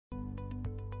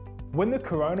When the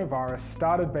coronavirus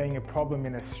started being a problem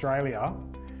in Australia,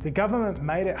 the government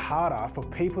made it harder for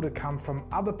people to come from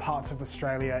other parts of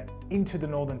Australia into the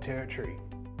Northern Territory.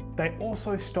 They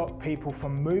also stopped people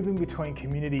from moving between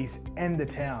communities and the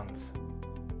towns.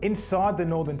 Inside the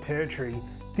Northern Territory,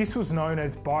 this was known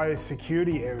as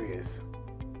biosecurity areas.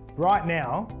 Right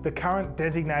now, the current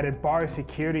designated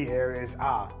biosecurity areas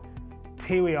are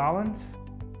Tiwi Islands,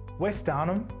 West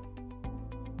Arnhem,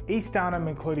 East Arnhem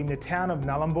including the town of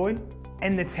Nhulunbuy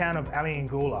and the town of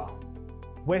Aliangoola,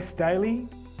 West Daly,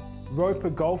 Roper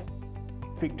Gulf,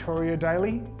 Victoria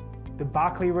Daly, the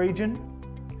Barkly region,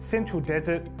 Central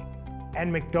Desert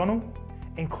and McDonnell,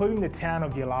 including the town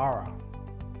of Yulara.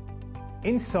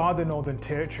 Inside the Northern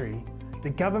Territory, the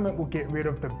government will get rid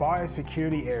of the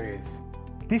biosecurity areas.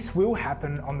 This will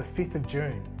happen on the 5th of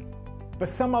June, but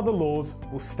some other laws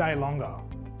will stay longer.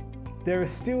 There are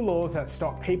still laws that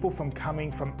stop people from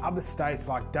coming from other states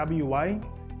like WA,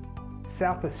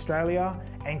 South Australia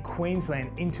and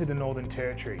Queensland into the Northern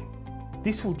Territory.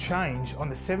 This will change on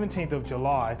the 17th of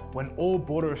July when all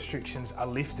border restrictions are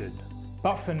lifted.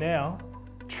 But for now,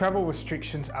 travel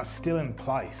restrictions are still in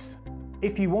place.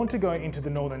 If you want to go into the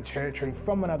Northern Territory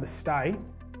from another state,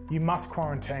 you must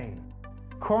quarantine.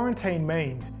 Quarantine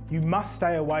means you must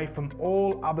stay away from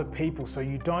all other people so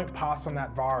you don't pass on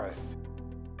that virus.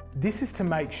 This is to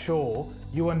make sure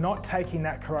you are not taking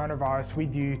that coronavirus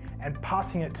with you and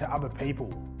passing it to other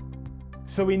people.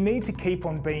 So we need to keep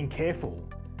on being careful.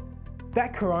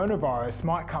 That coronavirus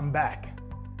might come back.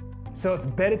 So it's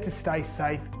better to stay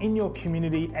safe in your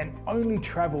community and only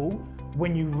travel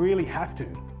when you really have to.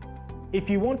 If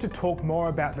you want to talk more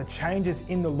about the changes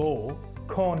in the law,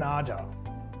 call Naja.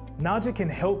 Naja can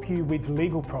help you with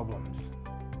legal problems.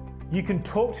 You can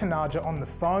talk to Naja on the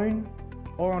phone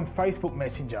or on Facebook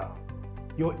Messenger.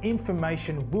 Your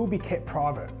information will be kept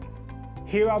private.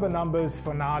 Here are the numbers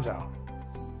for Naja.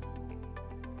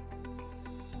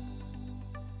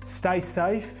 Stay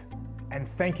safe and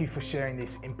thank you for sharing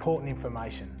this important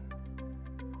information.